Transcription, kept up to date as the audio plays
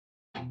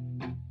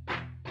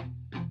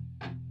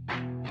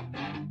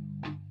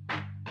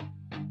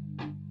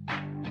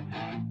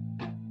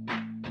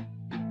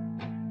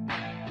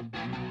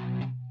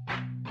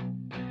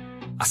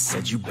I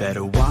said you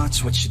better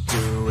watch what you're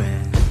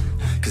doing,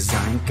 'cause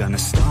I ain't gonna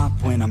stop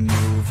when I'm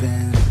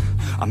moving.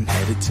 I'm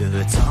headed to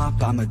the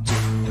top, I'ma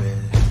do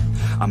it.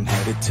 I'm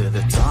headed to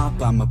the top,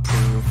 I'ma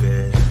prove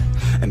it.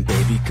 And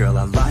baby girl,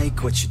 I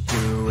like what you're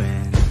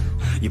doing.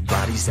 Your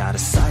body's out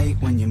of sight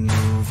when you're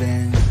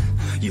moving.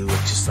 You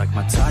look just like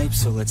my type,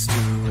 so let's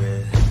do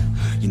it.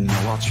 You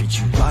know I'll treat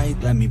you right,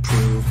 let me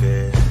prove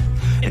it.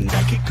 And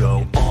I could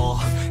go all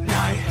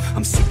night,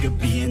 I'm sick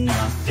of being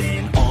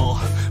nothing.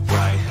 All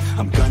right,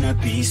 I'm gonna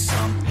be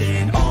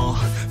something. All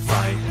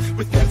fight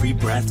with every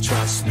breath,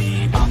 trust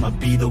me. I'ma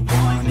be the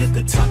one at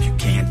the top, you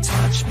can't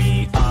touch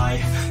me.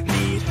 I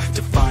need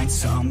to find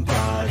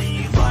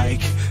somebody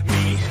like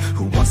me,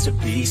 who wants to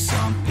be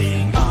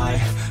something. I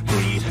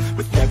bleed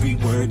with every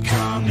word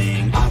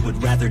coming. I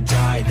would rather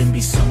die than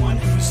be someone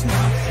who's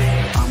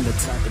nothing. I'm the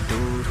type of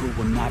dude who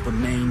will not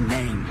remain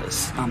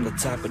nameless. I'm the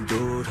type of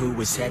dude who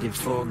is headed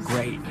for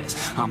greatness.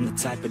 I'm the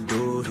type of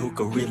dude who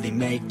could really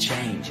make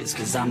changes,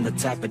 'cause I'm the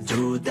type of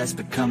dude that's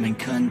becoming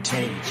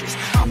contagious.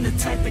 I'm the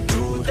type of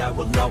dude that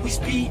will always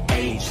be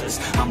ageless.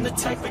 I'm the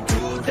type of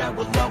dude that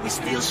will always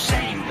feel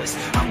shameless.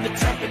 I'm the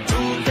type of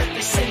dude that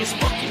they say is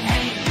fucking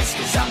heinous,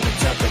 'cause I'm the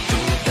type of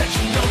dude that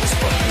you know is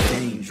fucking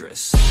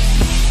dangerous.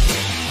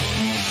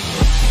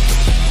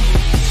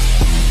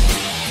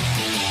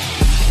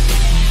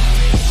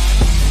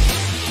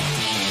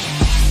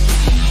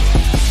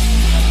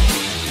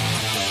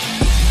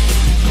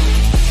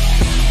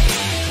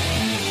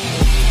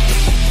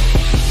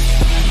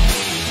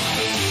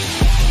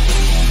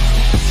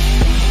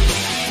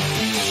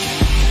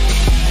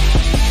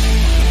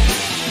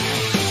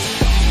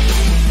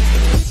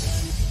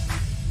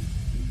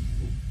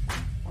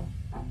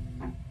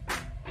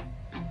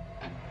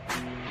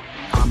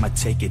 I'ma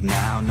take it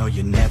now, no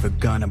you're never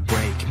gonna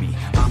break me.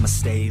 I'ma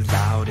stay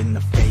loud in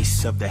the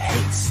face of the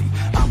hate, see.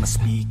 I'ma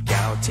speak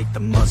out, take the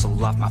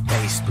muzzle off my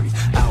face. Breathe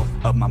out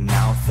of my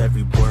mouth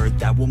every word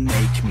that will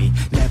make me.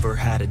 Never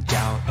had a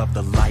doubt of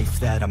the life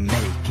that I'm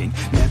making.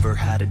 Never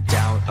had a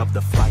doubt of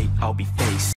the fight I'll be facing.